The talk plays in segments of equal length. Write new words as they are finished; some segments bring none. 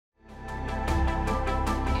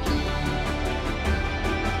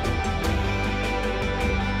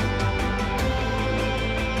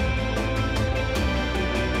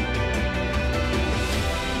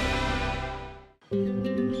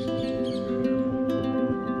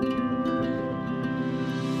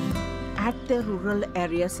the rural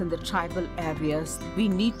areas and the tribal areas, we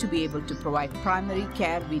need to be able to provide primary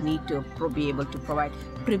care, we need to be able to provide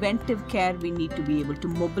preventive care, we need to be able to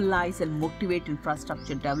mobilize and motivate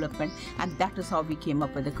infrastructure development, and that is how we came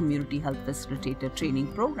up with the Community Health Facilitator Training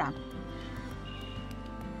Program.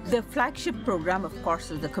 The flagship program, of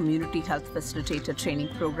course, is the Community Health Facilitator Training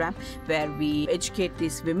Program, where we educate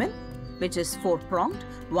these women, which is four-pronged.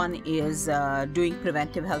 One is doing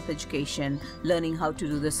preventive health education, learning how to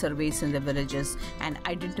do the surveys in the villages, and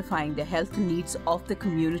identifying the health needs of the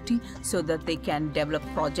community so that they can develop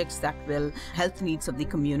projects that will health needs of the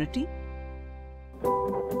community.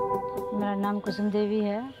 मेरा नाम कुसुम देवी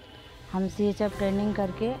है। हम CHF training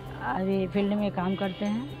करके अभी field में काम करते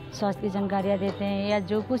हैं, स्वास्थ्य की जानकारियाँ देते हैं या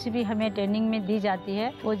जो कुछ भी हमें ट्रेनिंग में दी जाती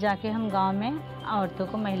है वो जाके हम गांव में औरतों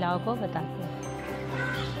को, महिलाओं को बताते हैं।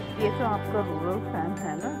 ये तो आपका रूरल फैन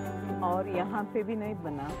है ना, और यहाँ पे भी नहीं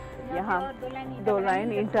बना, यहाँ दो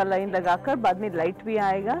लाइन इंटरलाइन लगाकर बाद में लाइट भी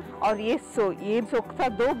आएगा, और ये सोखता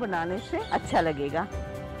दो बनाने से अच्छा लगेगा।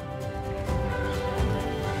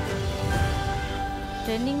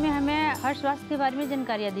 ट्रेनिंग में हमें हर स्वास्थ्य के बारे में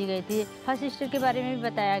जानकारियाँ दी गई थी। फर्स्ट एड के बारे में भी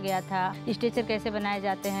बताया गया था, स्ट्रेचर कैसे बनाए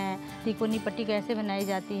जाते हैं, तिकोनी पट्टी कैसे बनाई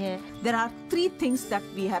जाती है। There are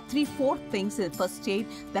four things in first aid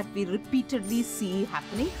that we repeatedly see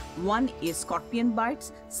happening. One is scorpion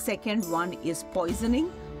bites, second one is poisoning,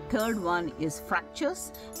 third one is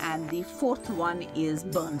fractures, and the fourth one is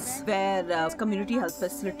burns, where community health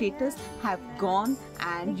facilitators have gone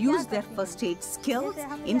and used their first aid skills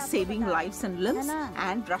in saving lives and limbs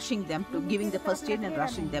and rushing them to giving the first aid and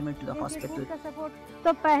rushing them into the hospital.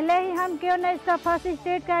 तो पहले ही हम क्यों न इसका first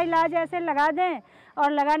aid का इलाज ऐसे लगा दें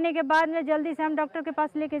और लगाने के बाद में जल्दी से हम डॉक्टर के पास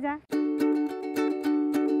लेके जाएं।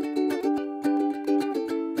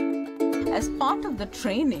 As part of the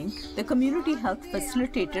training, the community health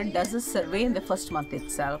facilitator does a survey in the first month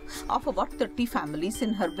itself of about 30 families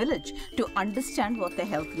in her village to understand what the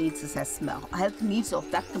health needs of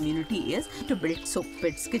that community is, to build soap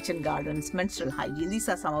pits, kitchen gardens, menstrual hygiene. These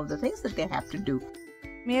are some of the things that they have to do.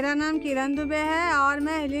 मेरा नाम किरण दुबे है और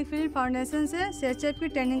मैं healing field foundation से CHF की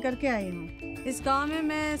training करके आई हूँ। इस गांव में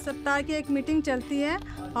मैं सप्ताह की एक मीटिंग चलती है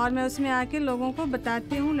और मैं उसमें आके लोगों को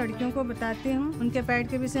बताती हूँ, लड़कियों को बताती हूँ, उनके पैड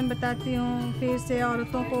के विषय में बताती हूँ, फिर से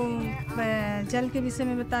औरतों को जल के विषय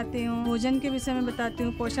में बताती हूँ, भोजन के विषय में बताती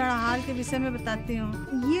हूँ, पोषण आहार के विषय में बताती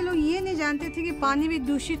हूँ। ये लोग ये नहीं जानते थे कि पानी भी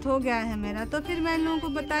दूषित हो गया है मेरा, तो फिर मैं इन लोगों को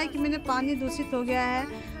बताया कि मेरे पानी दूषित हो गया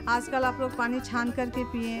है। आजकल आप लोग पानी छान करके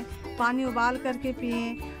पिए, पानी उबाल करके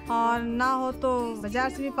पिए, और ना हो तो बाजार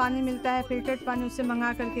से भी पानी मिलता है फिल्टर्ड पानी, उससे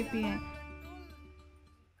मंगा करके पिए।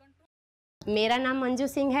 मेरा नाम मंजू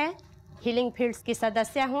सिंह है, हीलिंग फील्ड्स की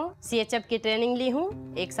सदस्य हूँ, CHF की ट्रेनिंग ली हूँ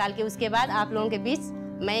 1 साल के। उसके बाद आप लोगों के बीच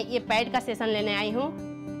मैं ये पैड का सेशन लेने आई हूँ।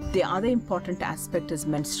 The other important aspect is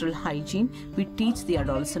menstrual hygiene. We teach the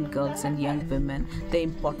adolescent girls and young women the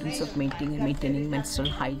importance of maintaining menstrual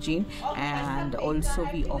hygiene, and also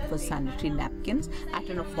we offer sanitary napkins at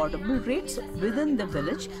an affordable rates within the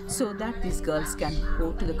village so that these girls can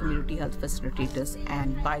go to the community health facilitators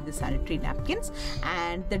and buy the sanitary napkins.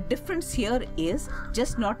 And the difference here is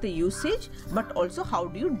just not the usage, but also how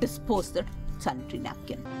do you dispose the sanitary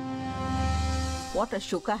napkin. What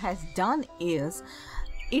Ashoka has done is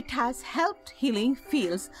it has helped healing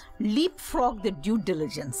fields leapfrog the due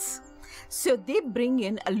diligence. So they bring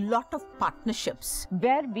in a lot of partnerships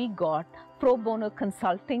where we got pro bono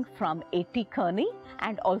consulting from A.T. Kearney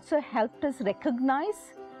and also helped us recognize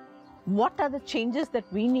what are the changes that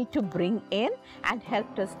we need to bring in and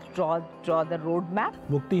helped us draw the roadmap.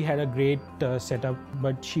 Mukti had a great setup,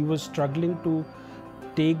 but she was struggling to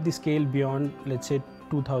take the scale beyond, let's say,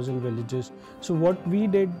 2,000 villages. So what we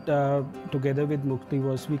did together with Mukti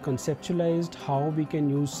was we conceptualized how we can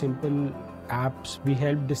use simple apps. We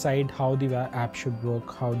helped decide how the app should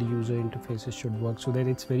work, how the user interfaces should work, so that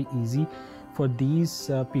it's very easy for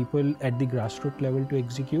these people at the grassroots level to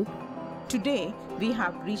execute. Today, we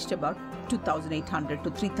have reached about 2,800 to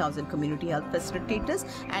 3,000 community health facilitators,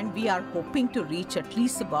 and we are hoping to reach at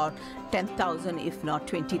least about 10,000 if not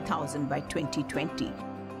 20,000 by 2020.